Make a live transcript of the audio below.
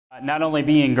not only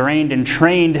being ingrained and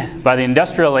trained by the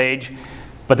industrial age,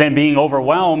 but then being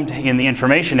overwhelmed in the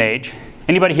information age.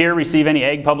 Anybody here receive any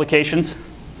ag publications?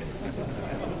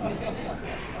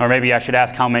 Or maybe I should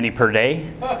ask how many per day?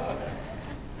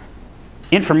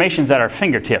 Information's at our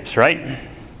fingertips, right?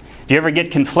 Do you ever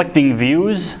get conflicting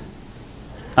views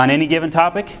on any given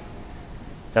topic?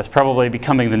 That's probably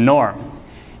becoming the norm.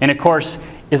 And of course,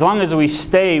 as long as we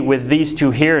stay with these two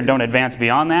here and don't advance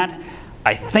beyond that,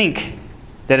 I think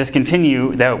that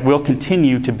will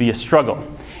continue to be a struggle.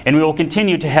 And we will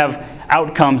continue to have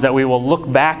outcomes that we will look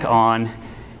back on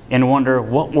and wonder,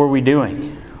 what were we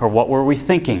doing? Or what were we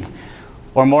thinking?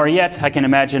 Or more yet, I can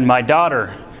imagine my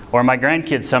daughter or my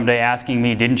grandkids someday asking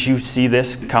me, didn't you see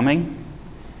this coming?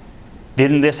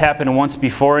 Didn't this happen once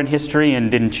before in history and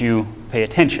didn't you pay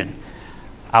attention?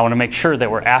 I want to make sure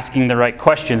that we're asking the right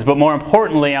questions, but more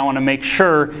importantly, I want to make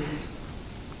sure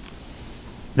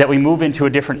that we move into a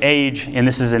different age, and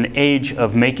this is an age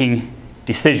of making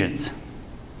decisions.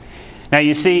 Now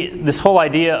you see, this whole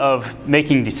idea of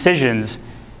making decisions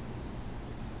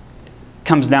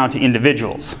comes down to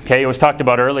individuals. Okay, it was talked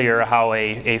about earlier how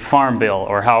a farm bill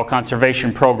or how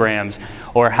conservation programs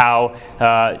or how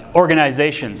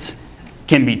organizations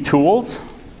can be tools,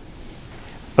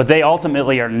 but they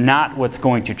ultimately are not what's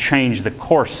going to change the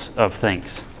course of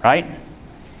things, right?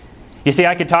 You see,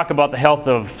 I could talk about the health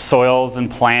of soils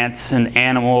and plants and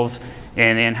animals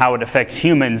and how it affects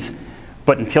humans,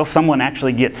 but until someone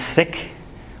actually gets sick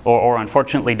or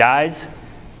unfortunately dies,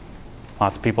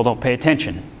 lots of people don't pay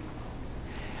attention.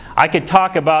 I could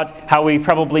talk about how we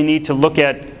probably need to look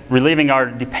at relieving our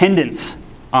dependence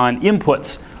on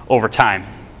inputs over time,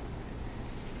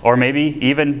 or maybe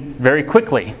even very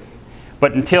quickly.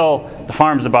 But until the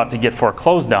farm's about to get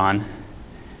foreclosed on,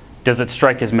 does it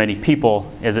strike as many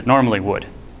people as it normally would?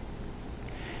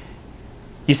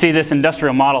 You see, this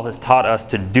industrial model has taught us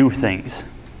to do things.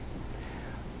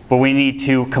 But we need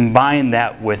to combine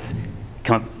that with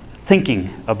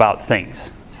thinking about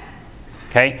things.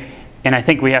 Okay? And I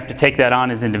think we have to take that on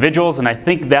as individuals, and I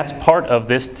think that's part of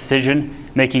this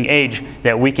decision-making age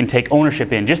that we can take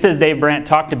ownership in. Just as Dave Brandt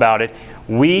talked about it,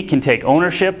 we can take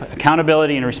ownership,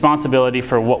 accountability, and responsibility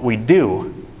for what we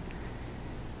do.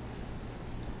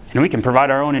 And we can provide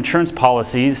our own insurance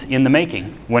policies in the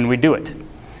making when we do it.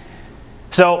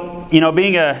 So, you know,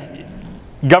 being a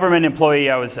government employee,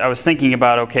 I was thinking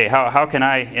about, okay, how can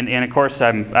I, and of course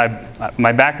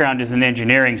my background is in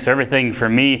engineering, so everything for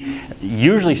me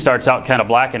usually starts out kind of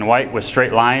black and white with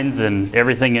straight lines and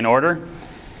everything in order.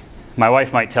 My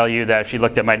wife might tell you that if she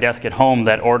looked at my desk at home,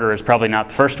 that order is probably not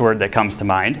the first word that comes to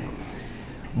mind.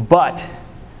 But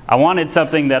I wanted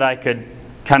something that I could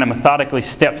kind of methodically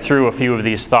step through a few of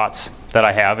these thoughts that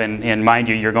I have, and mind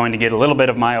you, you're going to get a little bit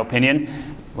of my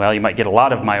opinion. Well, you might get a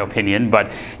lot of my opinion,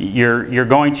 but you're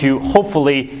going to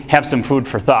hopefully have some food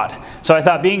for thought. So I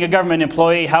thought, being a government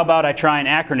employee, how about I try an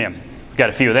acronym? We've got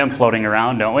a few of them floating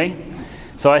around, don't we?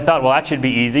 So I thought, well, that should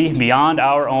be easy. Beyond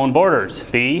our own borders.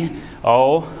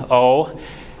 B-O-O.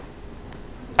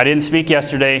 I didn't speak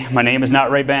yesterday. My name is not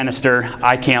Ray Bannister.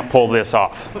 I can't pull this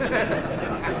off.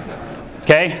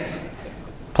 Okay?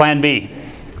 Plan B.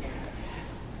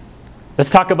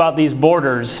 Let's talk about these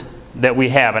borders that we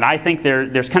have, and I think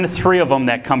there's kind of three of them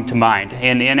that come to mind,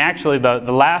 and actually the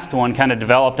last one kind of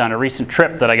developed on a recent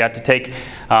trip that I got to take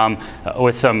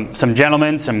with some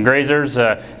gentlemen, some grazers,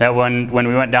 that when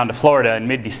we went down to Florida in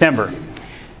mid-December.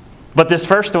 But this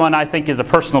first one, I think, is a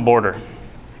personal border.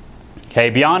 Okay,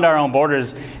 beyond our own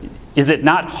borders, is it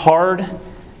not hard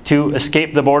to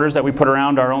escape the borders that we put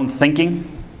around our own thinking?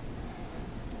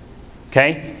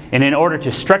 Okay? And in order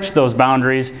to stretch those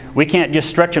boundaries, we can't just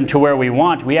stretch them to where we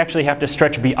want. We actually have to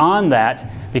stretch beyond that,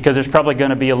 because there's probably going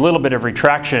to be a little bit of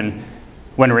retraction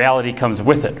when reality comes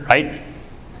with it, right?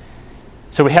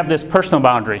 So we have this personal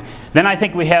boundary. Then I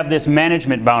think we have this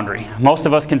management boundary. Most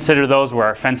of us consider those where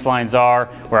our fence lines are,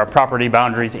 where our property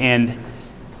boundaries end.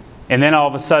 And then all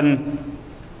of a sudden,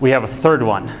 we have a third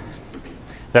one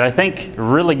that I think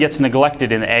really gets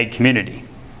neglected in the ag community.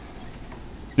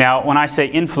 Now, when I say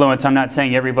influence, I'm not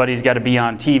saying everybody's got to be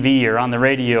on TV or on the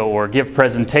radio or give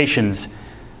presentations,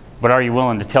 but are you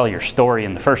willing to tell your story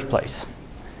in the first place?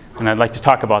 And I'd like to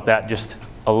talk about that just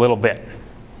a little bit.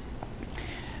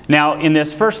 Now, in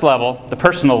this first level, the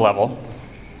personal level,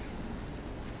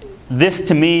 this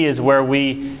to me is where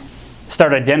we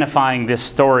start identifying this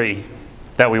story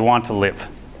that we want to live.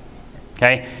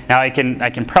 Okay? Now I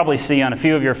can probably see on a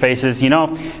few of your faces, you know,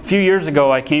 a few years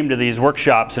ago I came to these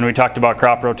workshops and we talked about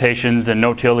crop rotations and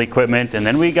no-till equipment, and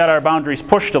then we got our boundaries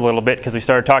pushed a little bit because we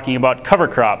started talking about cover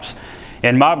crops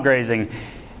and mob grazing,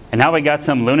 and now we got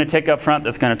some lunatic up front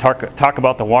that's going to talk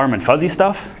about the warm and fuzzy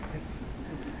stuff.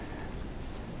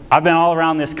 I've been all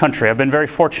around this country. I've been very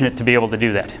fortunate to be able to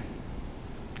do that.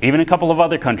 Even a couple of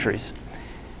other countries.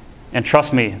 And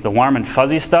trust me, the warm and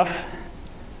fuzzy stuff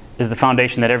is the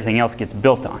foundation that everything else gets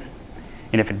built on.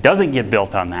 And if it doesn't get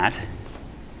built on that,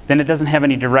 then it doesn't have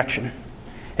any direction.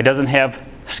 It doesn't have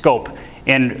scope.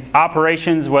 And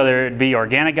operations, whether it be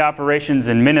organic operations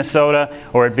in Minnesota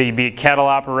or it be cattle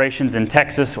operations in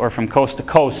Texas or from coast to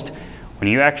coast, when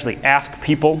you actually ask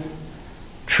people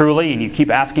truly and you keep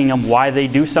asking them why they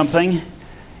do something,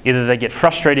 either they get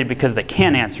frustrated because they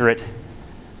can't answer it,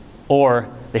 or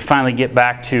they finally get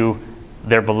back to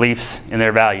their beliefs and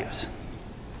their values.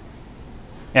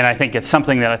 And I think it's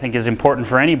something that I think is important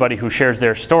for anybody who shares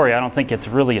their story. I don't think it's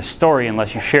really a story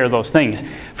unless you share those things.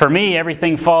 For me,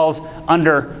 everything falls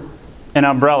under an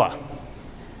umbrella.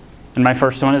 And my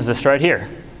first one is this right here.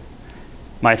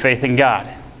 My faith in God.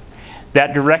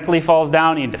 That directly falls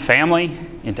down into family,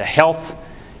 into health,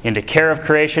 into care of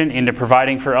creation, into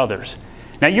providing for others.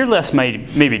 Now your list may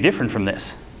be different from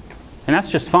this. And that's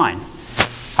just fine.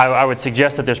 I would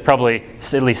suggest that there's probably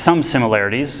at least some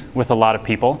similarities with a lot of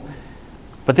people.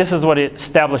 But this is what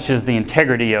establishes the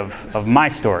integrity of my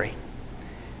story.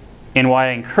 And what I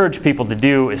encourage people to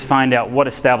do is find out what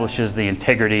establishes the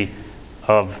integrity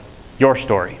of your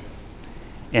story.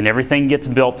 And everything gets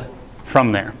built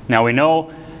from there. Now we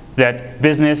know that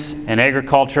business and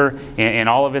agriculture and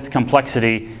all of its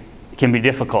complexity can be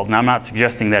difficult. And I'm not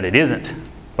suggesting that it isn't.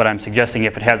 But I'm suggesting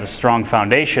if it has a strong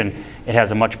foundation, it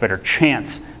has a much better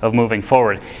chance of moving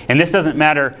forward. And this doesn't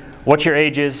matter what your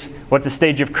age is, what the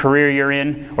stage of career you're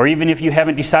in, or even if you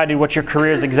haven't decided what your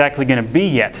career is exactly going to be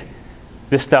yet.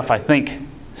 This stuff, I think,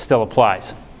 still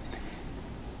applies.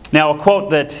 Now, a quote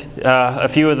that a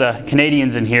few of the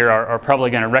Canadians in here are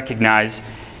probably going to recognize.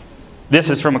 This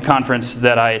is from a conference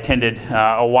that I attended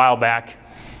a while back.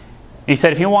 He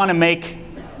said, if you want to make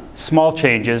small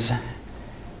changes,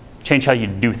 change how you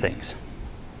do things.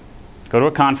 Go to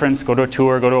a conference, go to a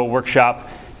tour, go to a workshop,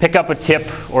 pick up a tip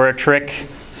or a trick,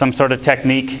 some sort of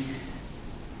technique,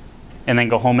 and then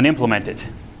go home and implement it.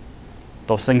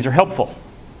 Those things are helpful.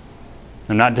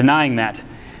 I'm not denying that.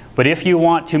 But if you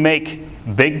want to make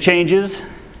big changes,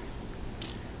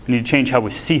 we need to change how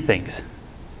we see things.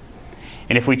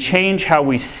 And if we change how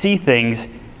we see things,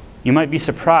 you might be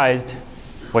surprised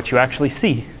what you actually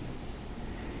see.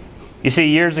 You see,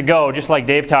 years ago, just like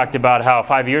Dave talked about how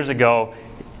 5 years ago,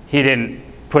 he didn't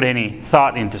put any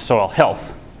thought into soil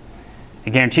health. I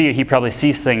guarantee you he probably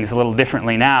sees things a little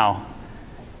differently now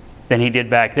than he did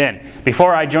back then.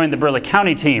 Before I joined the Burleigh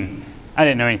County team, I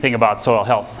didn't know anything about soil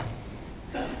health.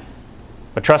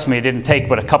 But trust me, it didn't take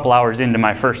but a couple hours into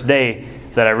my first day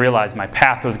that I realized my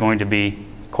path was going to be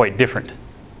quite different.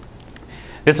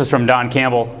 This is from Don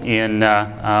Campbell in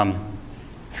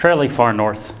fairly far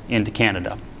north into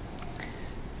Canada.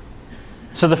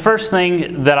 So the first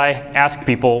thing that I ask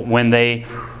people when they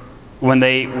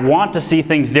want to see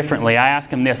things differently, I ask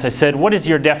them this. I said, what is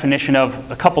your definition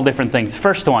of a couple different things?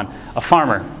 First one, a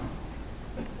farmer.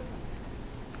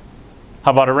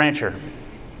 How about a rancher?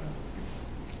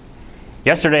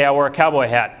 Yesterday I wore a cowboy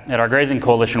hat at our Grazing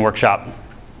Coalition workshop.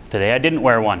 Today I didn't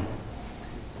wear one.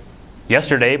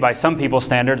 Yesterday, by some people's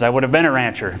standards, I would have been a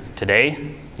rancher.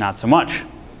 Today, not so much.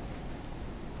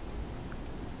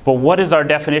 But what is our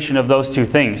definition of those two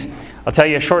things? I'll tell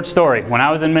you a short story. When I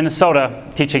was in Minnesota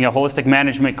teaching a holistic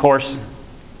management course,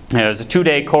 it was a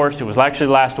 2-day course. It was actually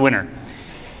last winter.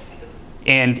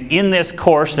 And in this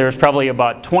course, there was probably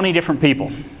about 20 different people.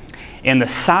 And the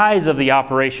size of the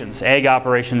operations, ag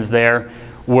operations there,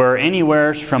 were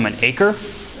anywhere from an acre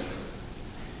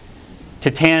to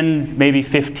 10, maybe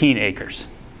 15 acres.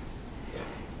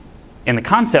 And the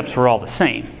concepts were all the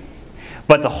same.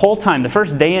 But the whole time, the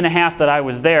first day and a half that I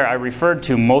was there, I referred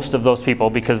to most of those people,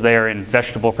 because they are in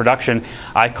vegetable production,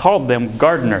 I called them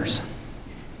gardeners.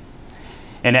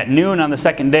 And at noon on the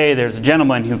second day, there's a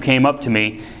gentleman who came up to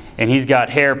me, and he's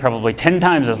got hair probably 10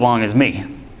 times as long as me.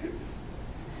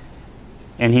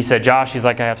 And he said, Josh, he's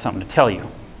like, I have something to tell you.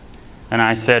 And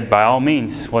I said, by all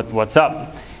means, what's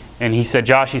up? And he said,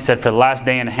 Josh, he said, for the last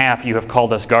day and a half, you have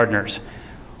called us gardeners.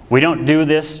 We don't do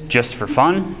this just for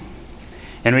fun.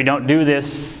 And we don't do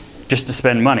this just to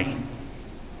spend money.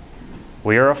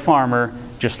 We are a farmer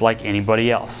just like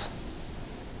anybody else.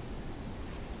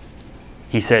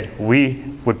 He said, we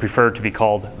would prefer to be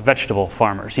called vegetable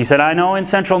farmers. He said, I know in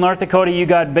central North Dakota you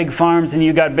got big farms and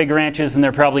you got big ranches and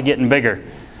they're probably getting bigger.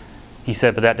 He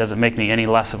said, but that doesn't make me any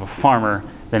less of a farmer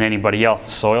than anybody else.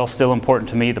 The soil's still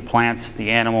important to me. The plants, the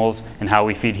animals, and how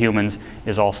we feed humans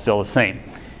is all still the same.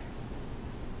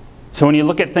 So when you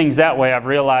look at things that way, I've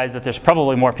realized that there's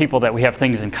probably more people that we have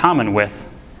things in common with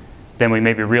than we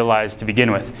maybe realized to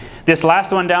begin with. This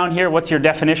last one down here, what's your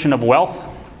definition of wealth?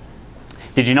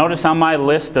 Did you notice on my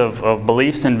list of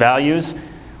beliefs and values,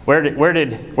 where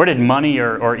did money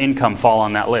or income fall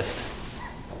on that list?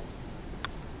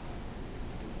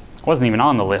 It wasn't even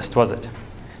on the list, was it?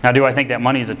 Now, do I think that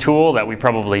money is a tool that we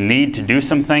probably need to do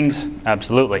some things?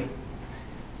 Absolutely.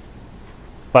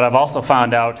 But I've also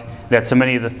found out that so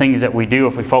many of the things that we do,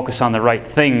 if we focus on the right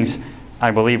things, I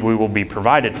believe we will be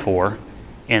provided for,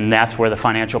 and that's where the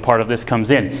financial part of this comes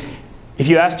in. If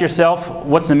you asked yourself,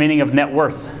 what's the meaning of net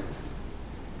worth?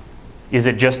 Is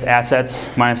it just assets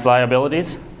minus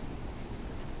liabilities?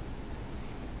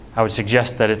 I would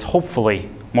suggest that it's hopefully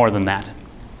more than that.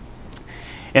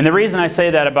 And the reason I say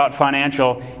that about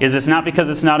financial is it's not because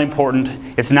it's not important,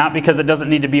 it's not because it doesn't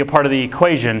need to be a part of the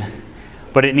equation,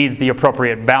 but it needs the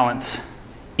appropriate balance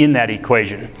in that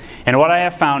equation. And what I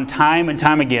have found time and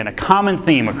time again, a common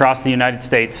theme across the United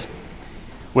States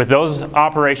with those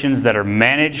operations that are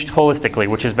managed holistically,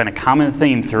 which has been a common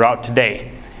theme throughout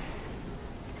today,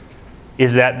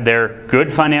 is that they're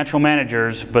good financial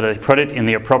managers, but they put it in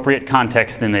the appropriate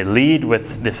context, and they lead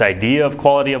with this idea of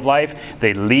quality of life.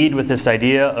 They lead with this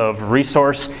idea of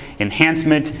resource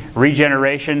enhancement,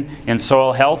 regeneration, and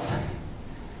soil health.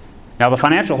 Now, the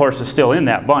financial horse is still in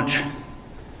that bunch.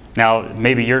 Now,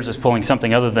 maybe yours is pulling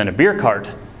something other than a beer cart,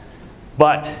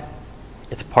 but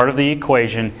it's part of the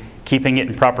equation. Keeping it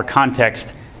in proper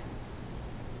context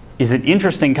is an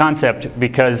interesting concept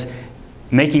because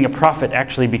making a profit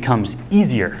actually becomes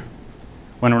easier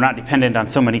when we're not dependent on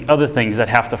so many other things that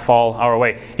have to fall our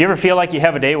way. Do you ever feel like you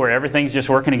have a day where everything's just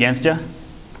working against you?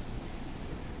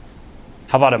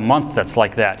 How about a month that's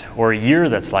like that, or a year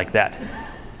that's like that?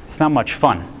 It's not much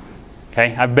fun.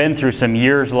 Okay, I've been through some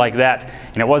years like that,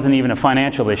 and it wasn't even a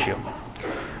financial issue.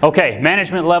 Okay,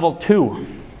 management level 2.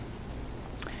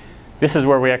 This is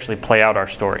where we actually play out our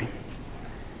story.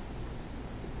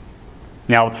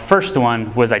 Now, the first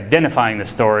one was identifying the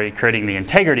story, creating the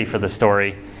integrity for the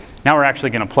story. Now we're actually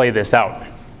going to play this out.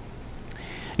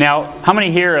 Now, how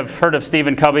many here have heard of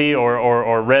Stephen Covey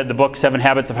or read the book 7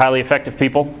 Habits of Highly Effective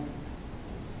People?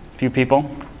 A few people?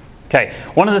 Okay,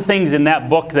 one of the things in that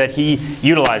book that he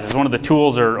utilizes, one of the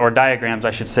tools or diagrams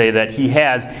I should say that he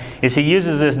has, is he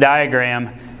uses this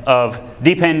diagram of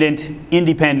dependent,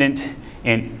 independent,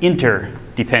 and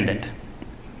interdependent.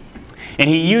 And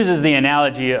he uses the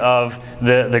analogy of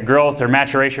the growth or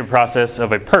maturation process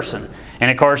of a person.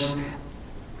 And of course,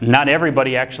 not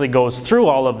everybody actually goes through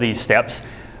all of these steps,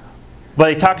 but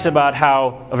he talks about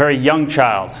how a very young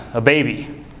child, a baby,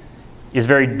 is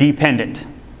very dependent.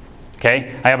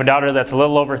 Okay? I have a daughter that's a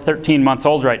little over 13 months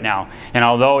old right now. And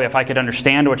although if I could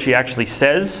understand what she actually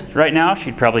says right now,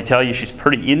 she'd probably tell you she's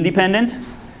pretty independent.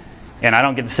 And I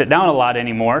don't get to sit down a lot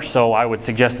anymore, so I would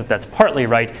suggest that that's partly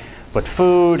right. But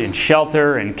food and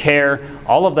shelter and care,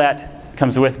 all of that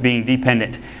comes with being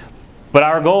dependent. But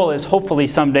our goal is hopefully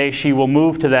someday she will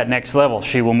move to that next level.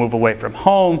 She will move away from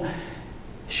home.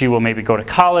 She will maybe go to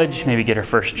college, maybe get her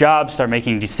first job, start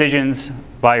making decisions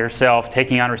by herself,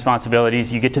 taking on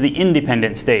responsibilities. You get to the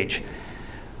independent stage.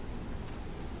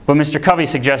 But Mr. Covey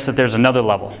suggests that there's another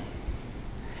level.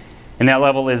 And that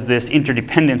level is this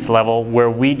interdependence level where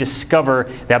we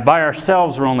discover that by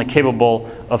ourselves we're only capable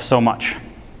of so much.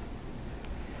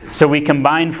 So we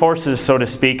combine forces, so to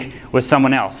speak, with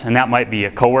someone else. And that might be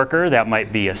a coworker, that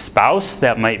might be a spouse,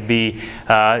 that might be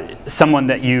someone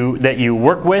that you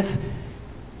work with,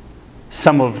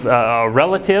 a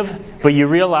relative, but you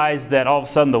realize that all of a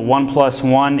sudden the 1 +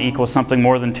 1 equals something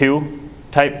more than 2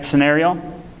 type scenario.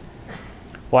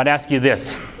 Well, I'd ask you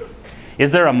this.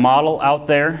 Is there a model out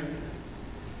there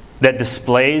that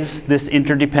displays this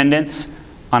interdependence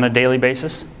on a daily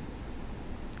basis?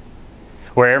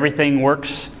 Where everything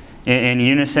works in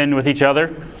unison with each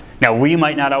other? Now, we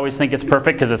might not always think it's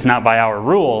perfect because it's not by our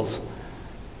rules.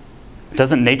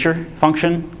 Doesn't nature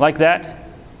function like that?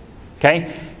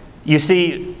 Okay? You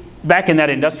see, back in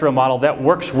that industrial model, that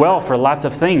works well for lots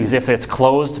of things if it's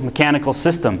closed mechanical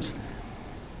systems.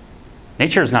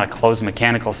 Nature is not a closed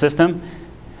mechanical system.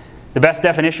 The best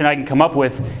definition I can come up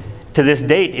with to this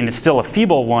date, and it's still a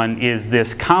feeble one, is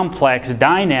this complex,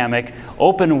 dynamic,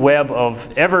 open web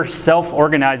of ever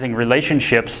self-organizing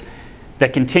relationships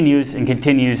that continues and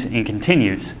continues and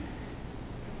continues.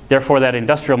 Therefore, that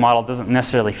industrial model doesn't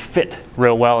necessarily fit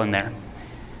real well in there.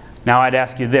 Now, I'd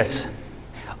ask you this.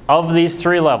 Of these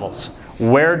 3 levels,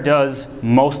 where does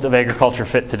most of agriculture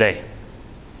fit today?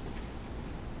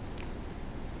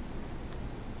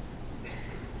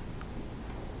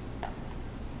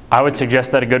 I would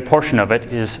suggest that a good portion of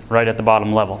it is right at the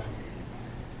bottom level.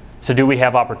 So do we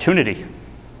have opportunity?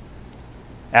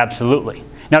 Absolutely.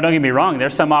 Now, don't get me wrong,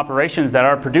 there's some operations that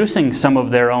are producing some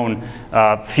of their own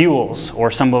fuels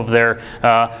or some of their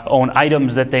own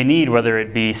items that they need, whether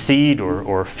it be seed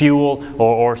or fuel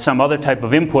or some other type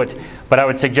of input. But I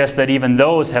would suggest that even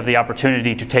those have the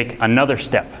opportunity to take another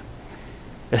step.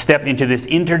 A step into this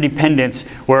interdependence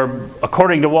where,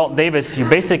 according to Walt Davis, you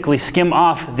basically skim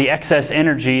off the excess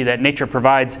energy that nature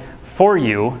provides for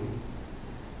you,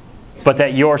 but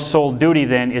that your sole duty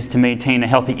then is to maintain a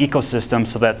healthy ecosystem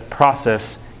so that the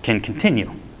process can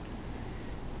continue.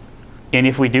 And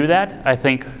if we do that, I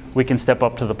think we can step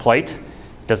up to the plate.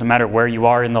 Doesn't matter where you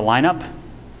are in the lineup,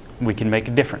 we can make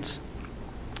a difference.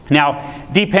 Now,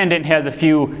 dependent has a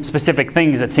few specific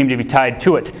things that seem to be tied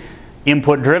to it.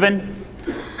 Input driven,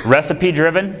 recipe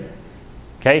driven.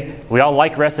 Okay, we all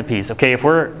like recipes. Okay, if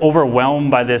we're overwhelmed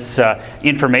by this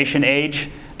information age,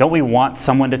 don't we want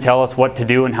someone to tell us what to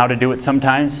do and how to do it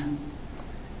sometimes?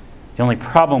 The only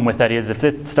problem with that is if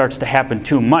it starts to happen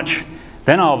too much,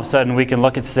 then all of a sudden we can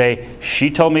look and say, she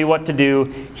told me what to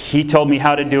do, he told me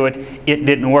how to do it, it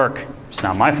didn't work. It's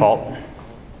not my fault.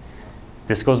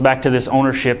 This goes back to this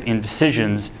ownership in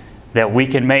decisions that we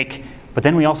can make, but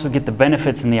then we also get the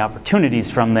benefits and the opportunities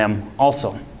from them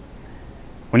also.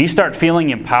 When you start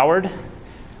feeling empowered,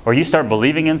 or you start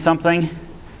believing in something,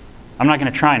 I'm not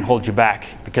going to try and hold you back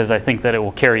because I think that it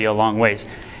will carry you a long ways.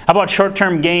 How about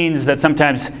short-term gains that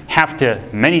sometimes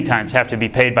many times have to be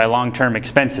paid by long-term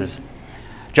expenses?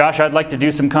 Josh, I'd like to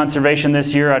do some conservation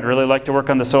this year. I'd really like to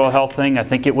work on the soil health thing. I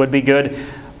think it would be good,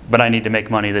 but I need to make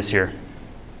money this year.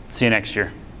 See you next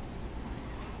year.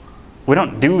 We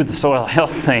don't do the soil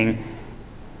health thing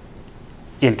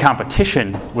in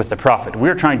competition with the profit.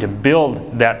 We're trying to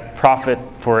build that profit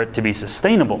for it to be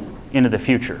sustainable into the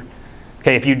future.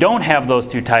 Okay, if you don't have those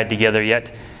two tied together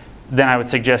yet, then I would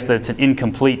suggest that it's an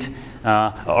incomplete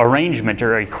arrangement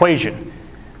or equation.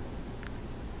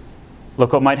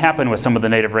 Look what might happen with some of the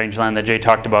native rangeland that Jay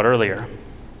talked about earlier.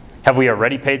 Have we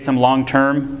already paid some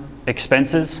long-term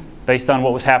expenses based on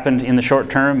what was happened in the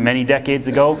short term many decades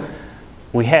ago?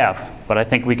 We have, but I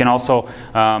think we can also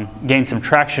gain some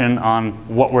traction on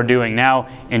what we're doing now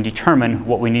and determine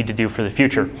what we need to do for the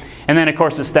future. And then, of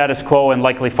course, the status quo and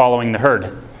likely following the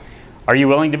herd. Are you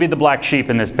willing to be the black sheep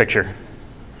in this picture?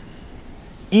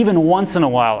 Even once in a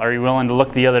while, are you willing to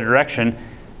look the other direction?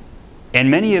 And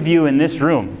many of you in this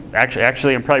room,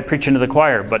 actually I'm probably preaching to the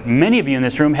choir, but many of you in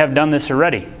this room have done this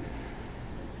already.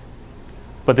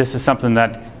 But this is something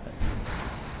that,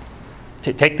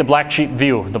 take the black sheep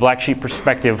view, the black sheep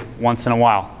perspective once in a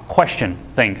while. Question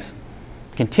things.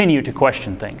 Continue to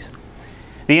question things.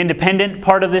 The independent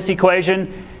part of this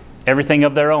equation, everything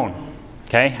of their own.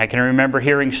 Okay, I can remember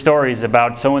hearing stories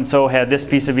about so-and-so had this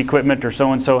piece of equipment or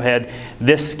so-and-so had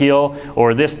this skill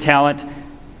or this talent,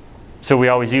 so we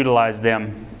always utilize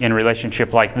them in a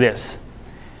relationship like this.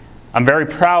 I'm very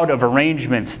proud of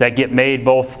arrangements that get made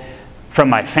both from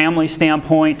my family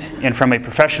standpoint and from a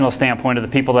professional standpoint of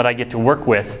the people that I get to work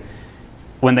with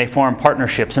when they form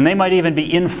partnerships. And they might even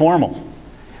be informal,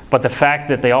 but the fact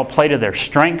that they all play to their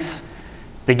strengths,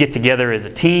 they get together as a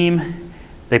team,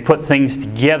 they put things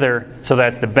together so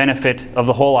that's the benefit of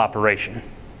the whole operation.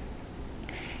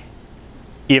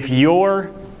 If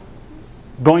you're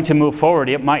going to move forward,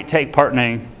 it might take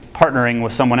partnering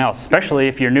with someone else, especially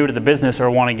if you're new to the business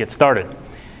or want to get started.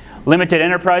 Limited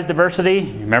enterprise diversity,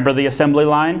 remember the assembly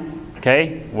line?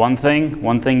 Okay, one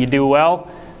thing you do well,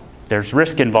 there's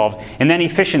risk involved. And then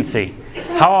efficiency.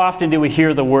 How often do we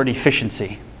hear the word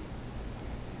efficiency?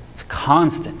 It's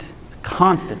constant,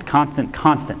 constant, constant,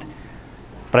 constant.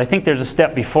 But I think there's a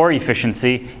step before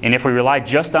efficiency, and if we rely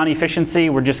just on efficiency,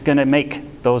 we're just going to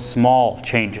make those small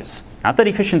changes. Not that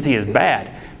efficiency is bad,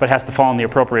 but it has to fall in the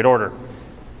appropriate order.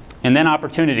 And then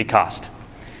opportunity cost.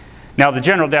 Now, the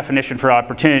general definition for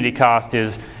opportunity cost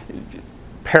is,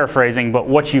 paraphrasing, but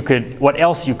what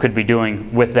else you could be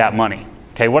doing with that money.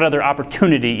 Okay, what other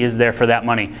opportunity is there for that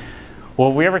money? Well,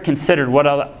 have we ever considered what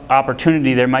other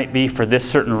opportunity there might be for this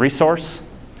certain resource,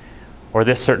 or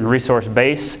this certain resource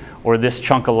base, or this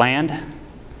chunk of land?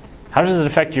 How does it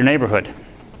affect your neighborhood?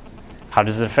 How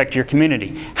does it affect your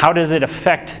community? How does it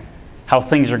affect how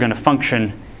things are going to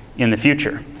function in the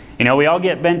future? You know, we all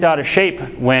get bent out of shape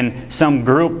when some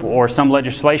group or some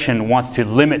legislation wants to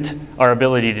limit our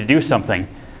ability to do something.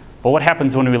 But what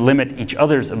happens when we limit each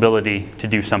other's ability to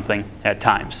do something at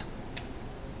times?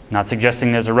 Not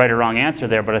suggesting there's a right or wrong answer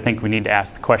there, but I think we need to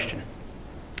ask the question.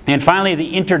 And finally,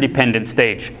 the interdependent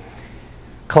stage.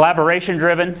 Collaboration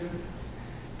driven,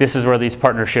 this is where these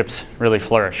partnerships really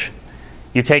flourish.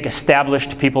 You take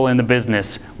established people in the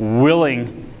business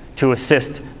willing to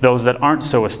assist those that aren't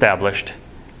so established,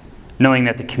 knowing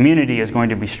that the community is going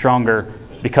to be stronger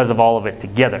because of all of it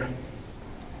together.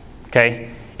 Okay?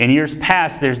 In years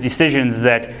past, there's decisions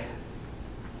that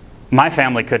my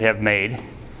family could have made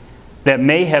that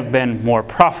may have been more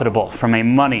profitable from a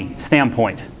money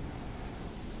standpoint.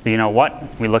 But you know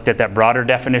what? We looked at that broader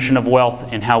definition of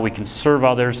wealth and how we can serve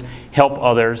others, help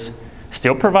others,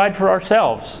 still provide for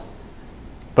ourselves,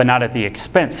 but not at the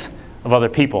expense of other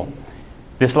people.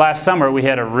 This last summer, we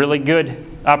had a really good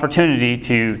opportunity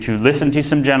to listen to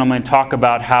some gentlemen talk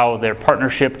about how their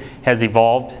partnership has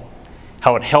evolved,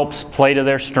 how it helps play to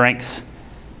their strengths,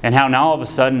 and how now all of a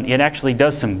sudden it actually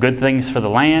does some good things for the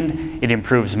land, it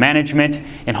improves management,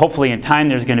 and hopefully in time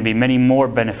there's going to be many more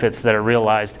benefits that are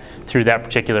realized through that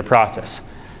particular process.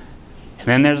 And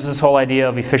then there's this whole idea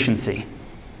of efficiency.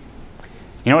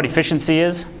 You know what efficiency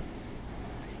is?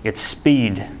 It's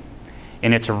speed,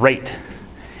 and it's rate,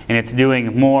 and it's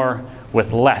doing more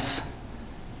with less.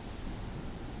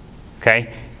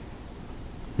 Okay?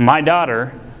 My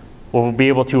daughter will be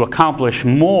able to accomplish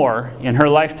more in her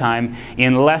lifetime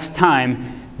in less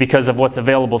time because of what's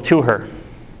available to her.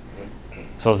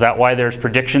 So is that why there's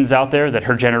predictions out there that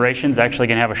her generation's actually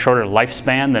going to have a shorter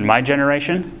lifespan than my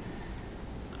generation?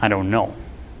 I don't know.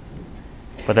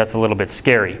 But that's a little bit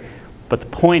scary. But the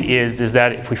point is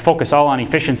that if we focus all on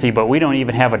efficiency, but we don't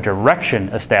even have a direction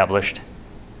established,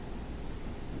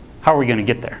 how are we going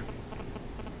to get there?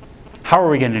 How are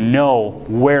we going to know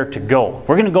where to go?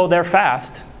 We're going to go there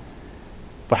fast,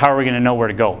 but how are we going to know where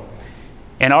to go?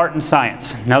 And art and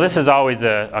science. Now this is always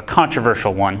a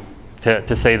controversial one,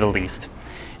 to say the least.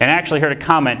 And I actually heard a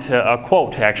comment, a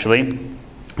quote actually,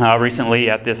 recently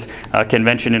at this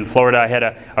convention in Florida. I had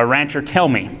a rancher tell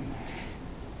me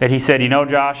that he said, you know,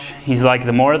 Josh, he's like,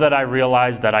 the more that I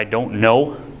realize that I don't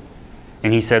know,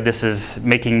 and he said this is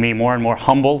making me more and more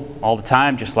humble all the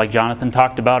time, just like Jonathan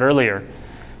talked about earlier.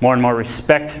 More and more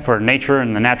respect for nature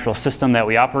and the natural system that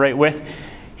we operate with.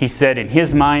 He said in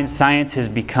his mind, science has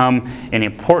become an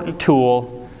important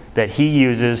tool that he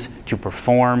uses to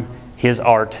perform his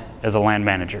art as a land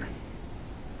manager.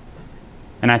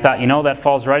 And I thought, you know, that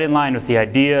falls right in line with the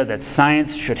idea that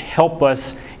science should help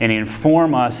us and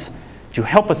inform us to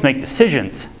help us make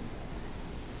decisions.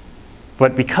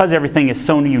 But because everything is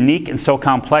so unique and so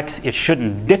complex, it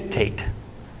shouldn't dictate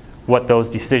what those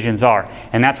decisions are.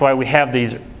 And that's why we have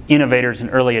these innovators and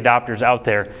early adopters out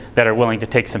there that are willing to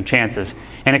take some chances.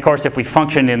 And of course, if we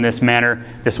function in this manner,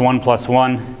 this 1 +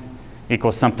 1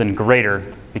 equals something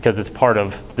greater because it's part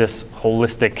of this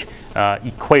holistic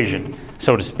equation,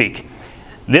 so to speak.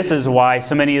 This is why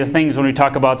so many of the things when we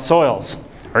talk about soils,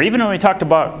 or even when we talk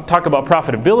about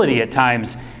profitability at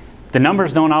times, the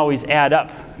numbers don't always add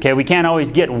up. Okay, we can't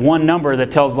always get one number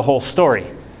that tells the whole story.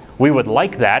 We would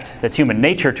like that. That's human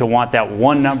nature to want that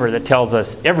one number that tells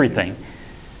us everything.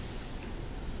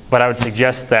 But I would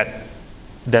suggest that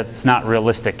that's not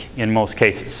realistic in most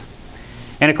cases.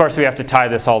 And of course, we have to tie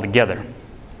this all together.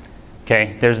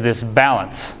 Okay, there's this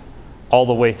balance all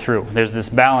the way through. There's this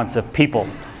balance of people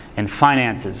and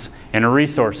finances and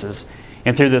resources.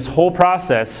 And through this whole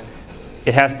process,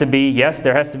 it has to be, yes,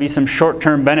 there has to be some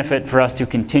short-term benefit for us to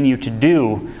continue to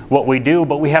do what we do,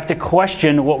 but we have to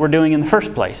question what we're doing in the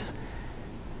first place.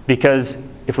 Because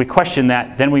if we question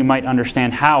that, then we might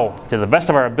understand how, to the best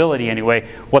of our ability anyway,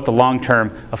 what the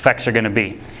long-term effects are going to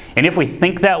be. And if we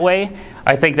think that way,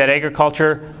 I think that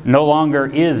agriculture no longer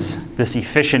is this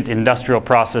efficient industrial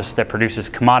process that produces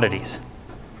commodities.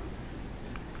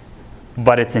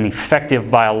 But it's an effective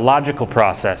biological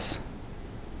process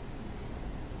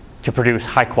to produce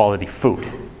high-quality food.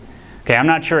 Okay, I'm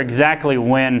not sure exactly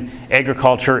when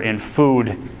agriculture and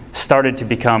food started to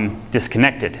become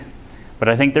disconnected. But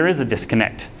I think there is a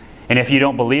disconnect. And if you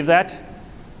don't believe that,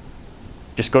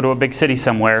 just go to a big city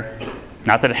somewhere.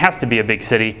 Not that it has to be a big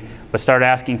city, but start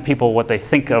asking people what they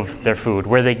think of their food,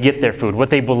 where they get their food,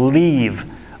 what they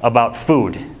believe about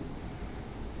food.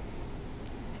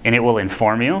 And it will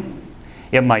inform you.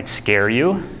 It might scare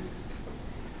you,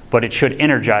 but it should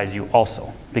energize you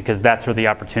also, because that's where the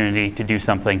opportunity to do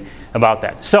something about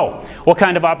that. So, what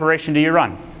kind of operation do you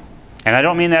run? And I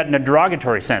don't mean that in a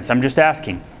derogatory sense. I'm just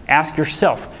asking. Ask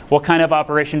yourself, what kind of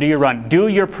operation do you run? Do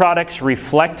your products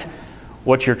reflect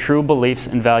what your true beliefs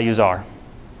and values are?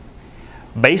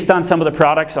 Based on some of the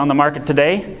products on the market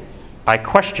today, I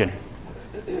question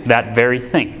that very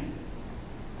thing.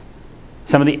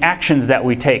 Some of the actions that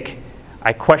we take,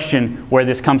 I question where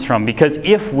this comes from. Because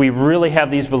if we really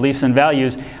have these beliefs and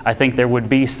values, I think there would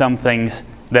be some things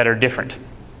that are different.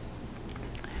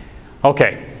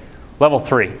 Okay, level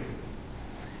 3.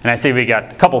 And I see we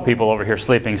got a couple people over here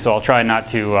sleeping, so I'll try not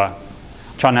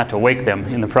to wake them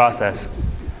in the process.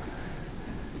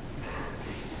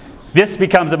 This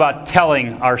becomes about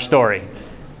telling our story.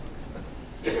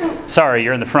 Sorry,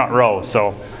 you're in the front row,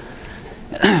 so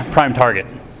prime target.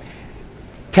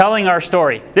 Telling our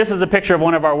story. This is a picture of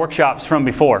one of our workshops from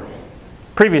before,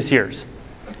 previous years.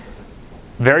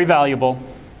 Very valuable,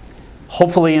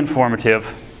 hopefully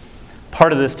informative,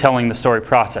 part of this telling the story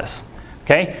process.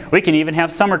 Okay? We can even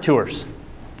have summer tours,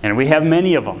 and we have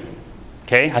many of them.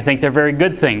 Okay? I think they're very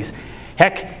good things.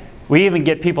 Heck, we even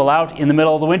get people out in the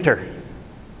middle of the winter.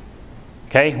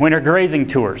 Okay? Winter grazing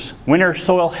tours, winter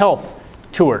soil health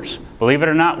tours. Believe it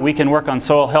or not, we can work on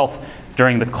soil health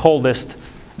during the coldest,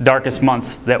 darkest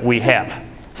months that we have.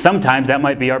 Sometimes that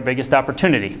might be our biggest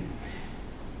opportunity.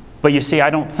 But you see, I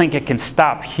don't think it can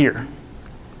stop here.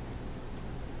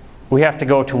 We have to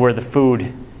go to where the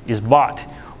food is bought.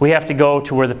 We have to go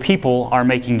to where the people are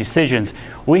making decisions.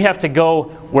 We have to go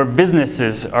where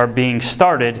businesses are being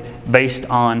started based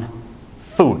on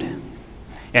food.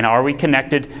 And are we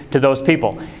connected to those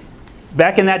people?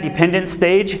 Back in that dependent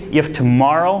stage, if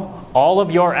tomorrow all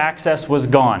of your access was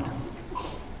gone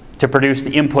to produce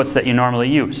the inputs that you normally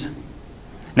use.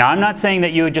 Now, I'm not saying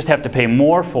that you just have to pay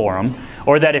more for them,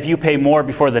 or that if you pay more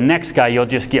before the next guy, you'll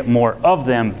just get more of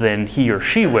them than he or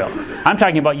she will. I'm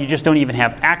talking about you just don't even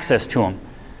have access to them.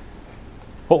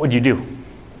 What would you do?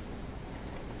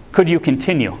 Could you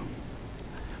continue?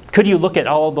 Could you look at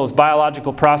all of those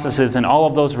biological processes and all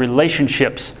of those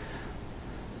relationships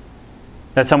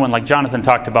that someone like Jonathan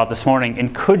talked about this morning,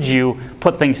 and could you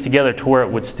put things together to where it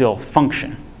would still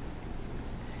function?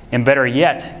 And better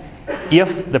yet,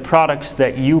 if the products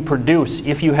that you produce,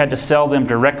 if you had to sell them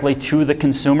directly to the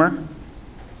consumer,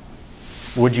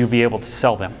 would you be able to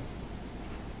sell them?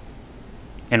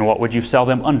 And what would you sell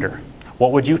them under?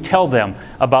 What would you tell them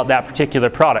about that particular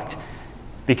product?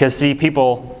 Because see,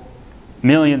 people,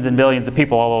 millions and billions of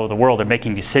people all over the world are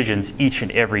making decisions each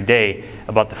and every day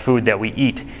about the food that we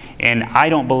eat. And I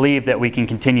don't believe that we can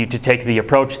continue to take the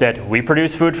approach that we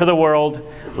produce food for the world,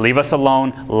 leave us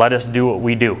alone, let us do what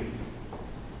we do.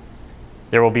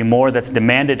 There will be more that's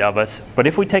demanded of us, but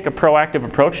if we take a proactive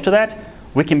approach to that,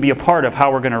 we can be a part of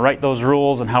how we're going to write those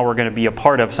rules and how we're going to be a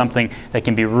part of something that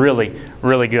can be really,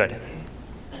 really good.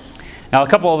 Now, a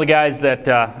couple of the guys that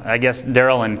I guess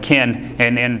Daryl and Ken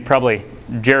and probably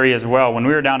Jerry as well, when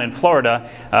we were down in Florida,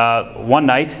 one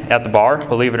night at the bar,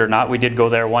 believe it or not, we did go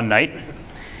there one night,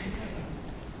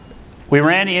 we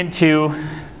ran into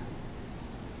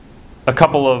a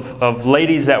couple of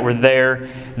ladies that were there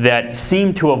that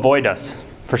seemed to avoid us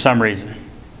for some reason.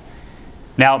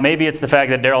 Now, maybe it's the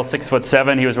fact that Daryl's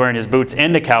 6'7", he was wearing his boots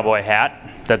and a cowboy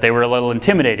hat, that they were a little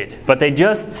intimidated. But they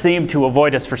just seemed to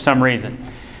avoid us for some reason.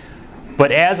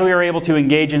 But as we were able to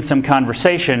engage in some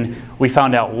conversation, we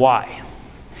found out why.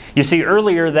 You see,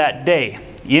 earlier that day,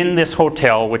 in this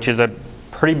hotel, which is a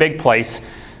pretty big place,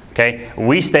 okay,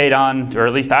 we stayed on, or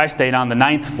at least I stayed on the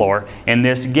 9th floor, and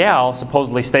this gal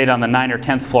supposedly stayed on the 9th or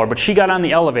 10th floor, but she got on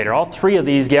the elevator. All three of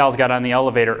these gals got on the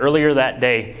elevator earlier that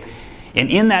day, and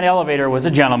in that elevator was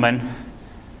a gentleman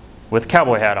with a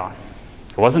cowboy hat on.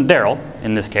 It wasn't Daryl,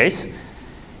 in this case.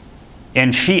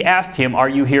 And she asked him, "Are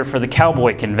you here for the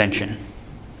cowboy convention?"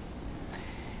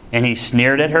 And he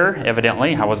sneered at her,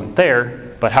 evidently. I wasn't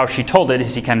there, but how she told it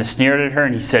is he kind of sneered at her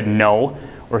and he said, "No,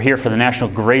 we're here for the National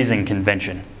Grazing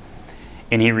Convention."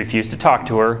 And he refused to talk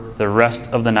to her the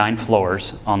rest of the 9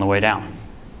 floors on the way down.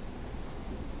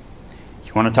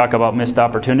 You want to talk about missed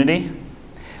opportunity?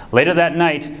 Later that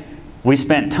night, we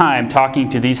spent time talking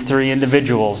to these 3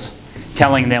 individuals,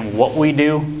 telling them what we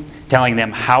do, telling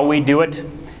them how we do it,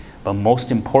 but most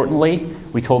importantly,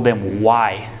 we told them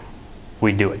why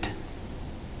we do it.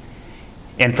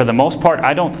 And for the most part,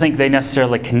 I don't think they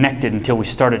necessarily connected until we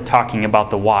started talking about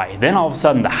the why. Then all of a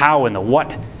sudden, the how and the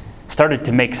what started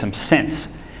to make some sense.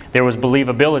 There was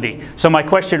believability. So my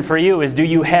question for you is, do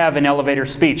you have an elevator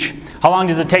speech? How long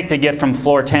does it take to get from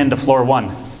floor 10 to floor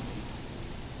 1?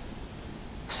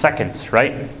 Seconds,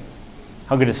 right?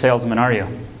 How good a salesman are you?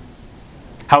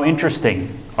 How interesting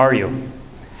are you?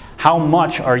 How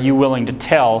much are you willing to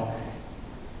tell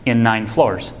in 9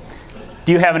 floors?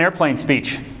 Do you have an airplane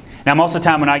speech? Now, most of the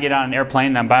time when I get on an airplane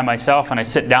and I'm by myself and I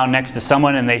sit down next to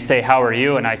someone and they say, "How are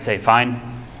you?" and I say, "Fine."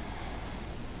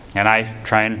 And I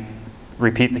try and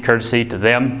repeat the courtesy to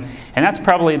them. And that's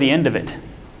probably the end of it.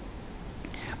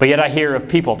 But yet I hear of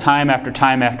people time after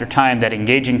time after time that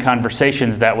engage in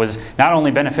conversations that was not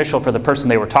only beneficial for the person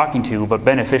they were talking to, but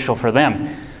beneficial for them.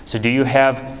 So do you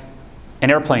have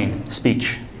an airplane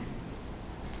speech?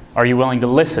 Are you willing to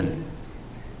listen?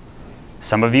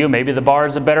 Some of you, maybe the bar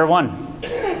is a better one.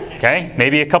 Okay?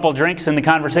 Maybe a couple drinks and the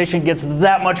conversation gets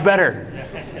that much better.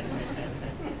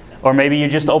 Or maybe you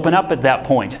just open up at that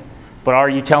point. But are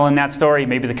you telling that story?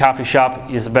 Maybe the coffee shop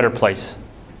is a better place.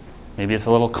 Maybe it's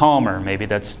a little calmer. Maybe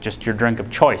that's just your drink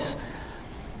of choice.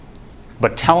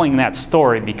 But telling that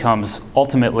story becomes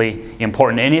ultimately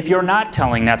important. And if you're not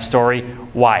telling that story,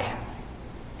 why?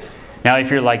 Now, if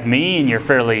you're like me and you're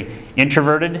fairly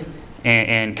introverted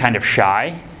and kind of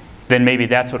shy, then maybe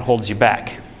that's what holds you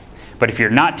back. But if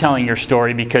you're not telling your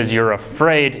story because you're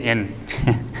afraid and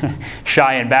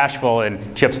shy and bashful,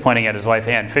 and Chip's pointing at his wife,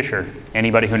 Ann Fisher.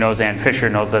 Anybody who knows Ann Fisher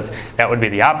knows that that would be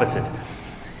the opposite.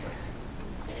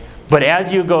 But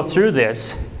as you go through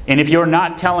this, and if you're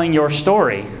not telling your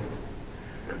story,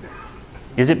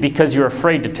 is it because you're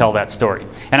afraid to tell that story?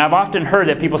 And I've often heard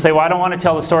that people say, well, I don't want to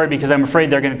tell the story because I'm afraid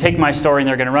they're going to take my story and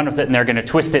they're going to run with it and they're going to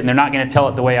twist it and they're not going to tell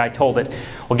it the way I told it.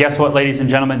 Well, guess what, ladies and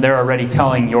gentlemen? They're already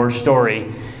telling your story.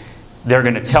 They're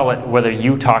going to tell it whether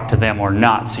you talk to them or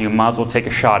not, so you might as well take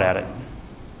a shot at it.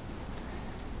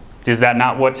 Is that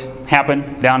not what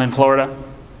happened down in Florida?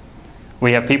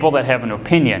 We have people that have an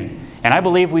opinion, and I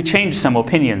believe we changed some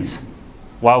opinions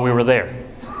while we were there.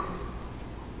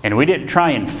 And we didn't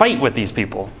try and fight with these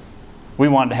people. We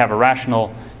wanted to have a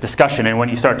rational discussion, and when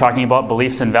you start talking about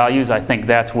beliefs and values, I think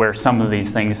that's where some of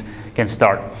these things can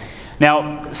start.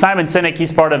 Now, Simon Sinek,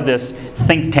 he's part of this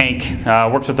think tank,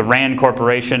 works with the RAND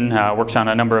Corporation, works on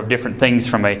a number of different things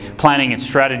from a planning and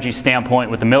strategy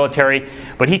standpoint with the military,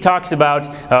 but he talks about,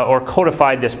 or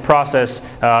codified this process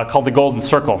called the Golden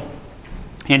Circle.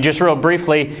 And just real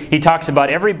briefly, he talks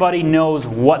about everybody knows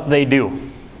what they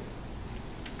do.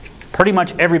 Pretty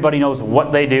much everybody knows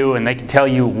what they do, and they can tell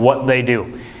you what they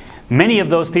do. Many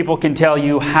of those people can tell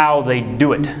you how they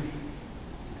do it.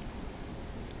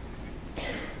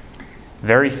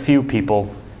 Very few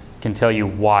people can tell you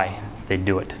why they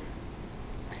do it.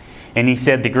 And he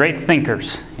said the great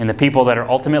thinkers and the people that are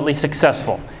ultimately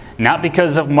successful, not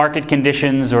because of market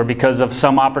conditions or because of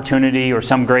some opportunity or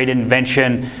some great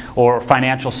invention or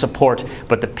financial support,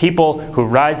 but the people who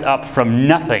rise up from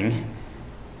nothing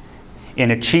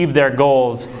and achieve their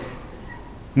goals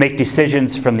make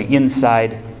decisions from the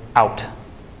inside out.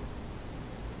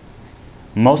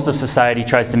 Most of society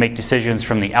tries to make decisions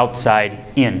from the outside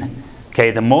in.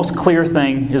 Okay, the most clear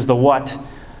thing is the what.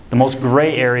 The most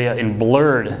gray area and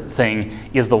blurred thing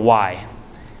is the why.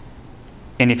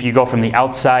 And if you go from the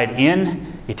outside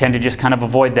in, you tend to just kind of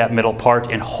avoid that middle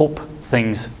part and hope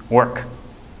things work.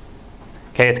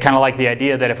 Okay, it's kind of like the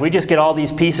idea that if we just get all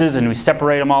these pieces and we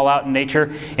separate them all out in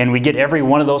nature and we get every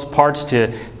one of those parts to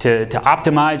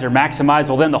optimize or maximize,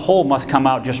 well then the whole must come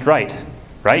out just right,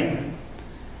 right?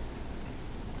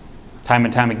 Time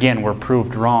and time again we're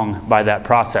proved wrong by that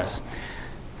process.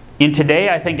 In today,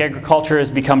 I think agriculture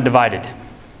has become divided.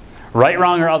 Right,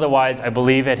 wrong, or otherwise, I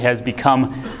believe it has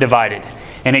become divided.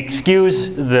 And excuse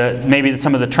maybe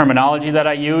some of the terminology that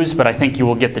I use, but I think you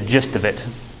will get the gist of it.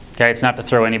 Okay, it's not to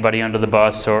throw anybody under the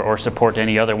bus or support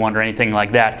any other one or anything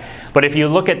like that. But if you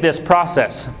look at this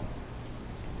process,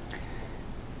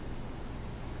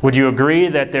 would you agree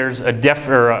that there's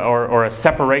a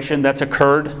separation that's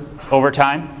occurred over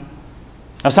time?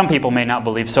 Now, some people may not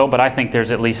believe so, but I think there's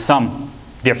at least some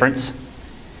difference.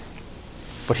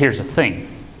 But here's the thing.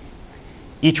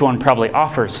 Each one probably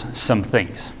offers some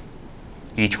things.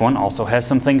 Each one also has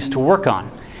some things to work on.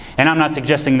 And I'm not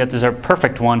suggesting that there's a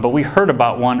perfect one, but we heard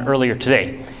about one earlier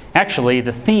today. Actually,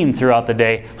 the theme throughout the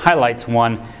day highlights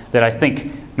one that I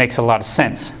think makes a lot of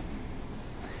sense.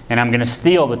 And I'm going to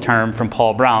steal the term from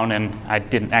Paul Brown, and I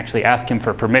didn't actually ask him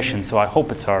for permission, so I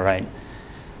hope it's all right.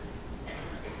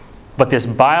 But this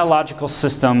biological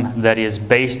system that is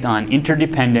based on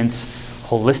interdependence,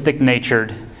 holistic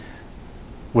natured,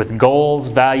 with goals,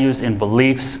 values, and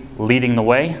beliefs leading the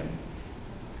way,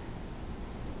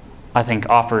 I think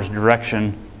offers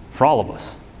direction for all of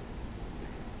us.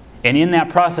 And in that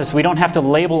process, we don't have to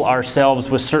label ourselves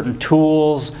with certain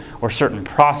tools or certain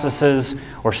processes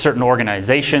or certain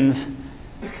organizations.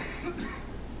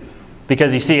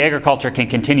 Because you see, agriculture can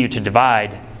continue to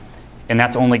divide, and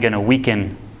that's only going to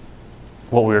weaken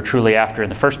what we were truly after in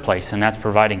the first place, and that's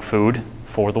providing food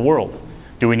for the world.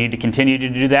 Do we need to continue to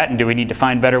do that, and do we need to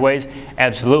find better ways?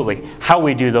 Absolutely. How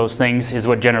we do those things is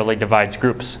what generally divides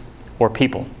groups or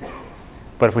people.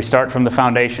 But if we start from the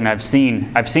foundation, I've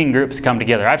seen groups come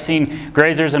together. I've seen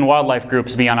grazers and wildlife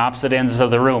groups be on opposite ends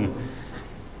of the room,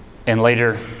 and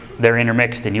later they're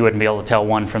intermixed and you wouldn't be able to tell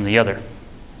one from the other.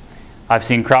 I've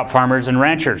seen crop farmers and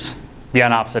ranchers be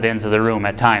on opposite ends of the room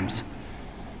at times.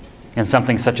 And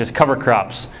something such as cover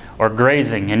crops or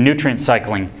grazing and nutrient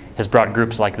cycling has brought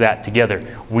groups like that together.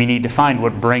 We need to find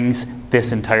what brings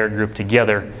this entire group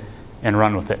together and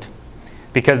run with it.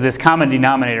 Because this common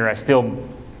denominator, I still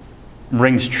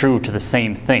rings true to the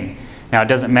same thing. Now, it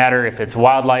doesn't matter if it's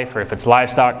wildlife or if it's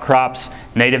livestock, crops,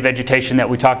 native vegetation that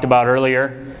we talked about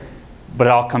earlier. but it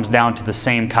all comes down to the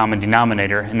same common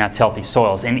denominator, and that's healthy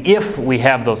soils. And if we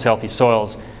have those healthy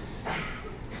soils, do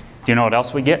you know what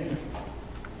else we get?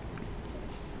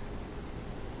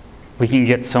 We can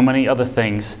get so many other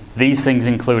things, these things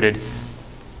included,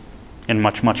 and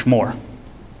much, much more.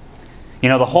 You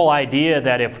know, the whole idea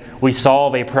that if we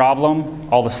solve a problem,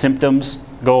 all the symptoms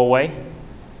go away,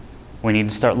 we need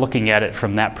to start looking at it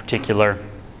from that particular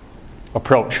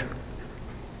approach.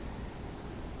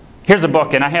 Here's a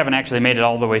book, and I haven't actually made it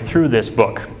all the way through this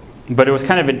book, but it was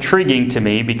kind of intriguing to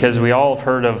me because we all have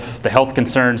heard of the health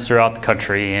concerns throughout the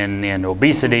country and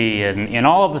obesity and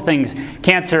all of the things,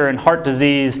 cancer and heart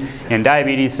disease and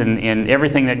diabetes and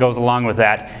everything that goes along with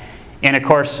that. And of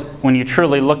course, when you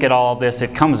truly look at all of this,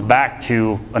 it comes back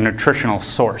to a nutritional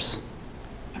source,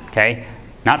 okay?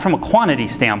 Not from a quantity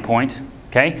standpoint,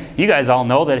 okay? You guys all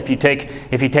know that if you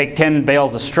take 10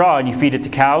 bales of straw and you feed it to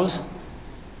cows,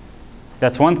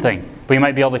 that's one thing. But you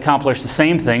might be able to accomplish the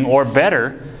same thing or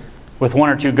better with 1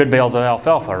 or 2 good bales of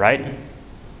alfalfa, right?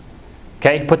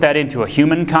 Okay, put that into a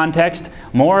human context.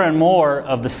 More and more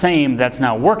of the same that's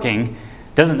not working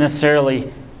doesn't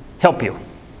necessarily help you,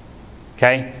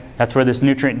 okay? That's where this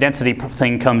nutrient density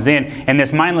thing comes in. And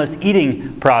this mindless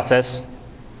eating process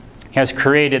has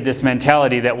created this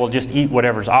mentality that we'll just eat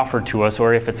whatever's offered to us,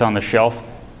 or if it's on the shelf,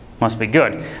 must be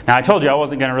good. Now, I told you I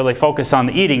wasn't going to really focus on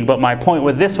the eating, but my point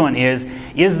with this one is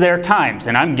there times,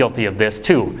 and I'm guilty of this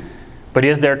too, but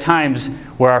is there times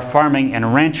where our farming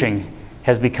and ranching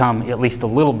has become at least a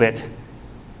little bit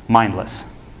mindless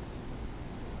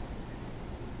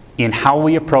in how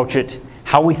we approach it,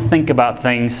 how we think about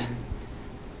things,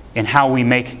 and how we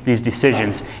make these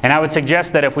decisions. And I would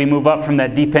suggest that if we move up from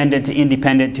that dependent to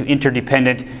independent to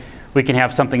interdependent, we can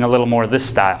have something a little more this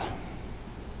style.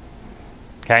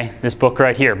 Okay, this book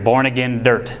right here, Born Again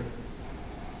Dirt.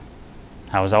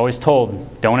 I was always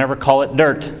told, don't ever call it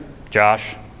dirt,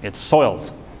 Josh, it's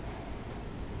soils.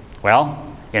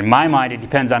 Well, in my mind, it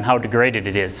depends on how degraded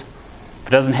it is. If it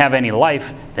doesn't have any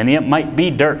life, then it might be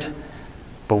dirt.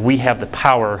 But we have the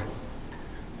power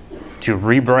to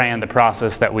rebrand the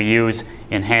process that we use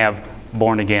and have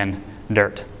born again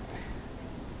dirt.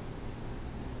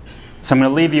 So I'm going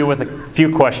to leave you with a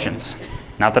few questions.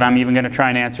 Not that I'm even going to try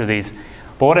and answer these.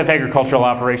 But what if agricultural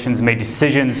operations made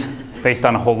decisions based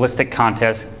on a holistic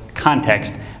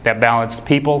context that balanced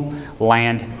people,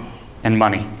 land, and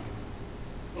money?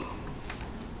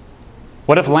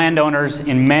 What if landowners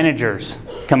and managers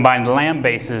combined land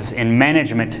bases and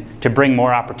management to bring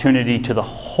more opportunity to the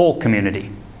whole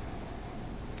community?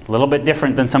 A little bit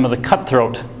different than some of the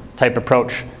cutthroat type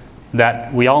approach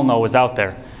that we all know is out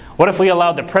there. What if we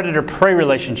allowed the predator-prey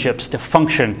relationships to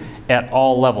function at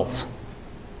all levels?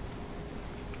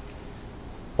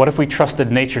 What if we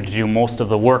trusted nature to do most of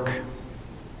the work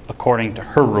according to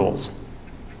her rules?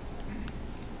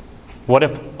 What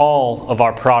if all of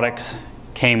our products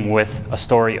came with a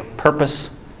story of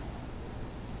purpose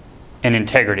and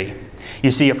integrity? You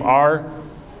see, if our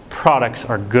products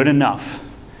are good enough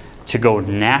to go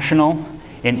national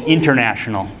and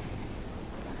international,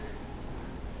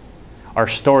 our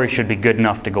story should be good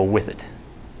enough to go with it.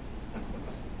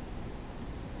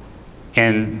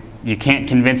 And you can't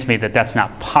convince me that that's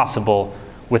not possible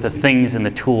with the things and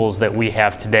the tools that we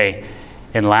have today.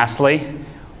 And lastly,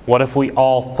 what if we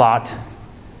all thought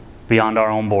beyond our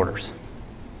own borders?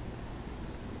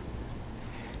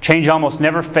 Change almost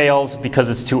never fails because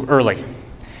it's too early.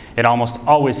 It almost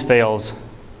always fails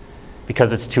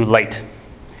because it's too late.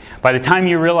 By the time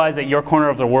you realize that your corner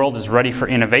of the world is ready for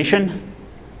innovation,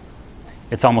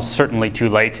 it's almost certainly too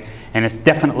late, and it's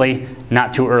definitely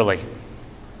not too early.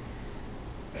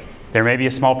 There may be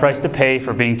a small price to pay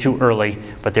for being too early,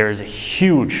 but there is a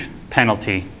huge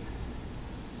penalty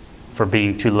for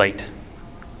being too late.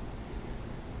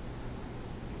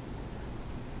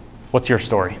 What's your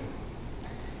story?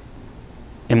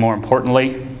 And more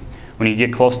importantly, when you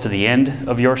get close to the end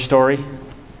of your story,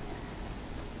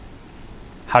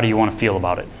 how do you want to feel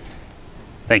about it?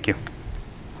 Thank you.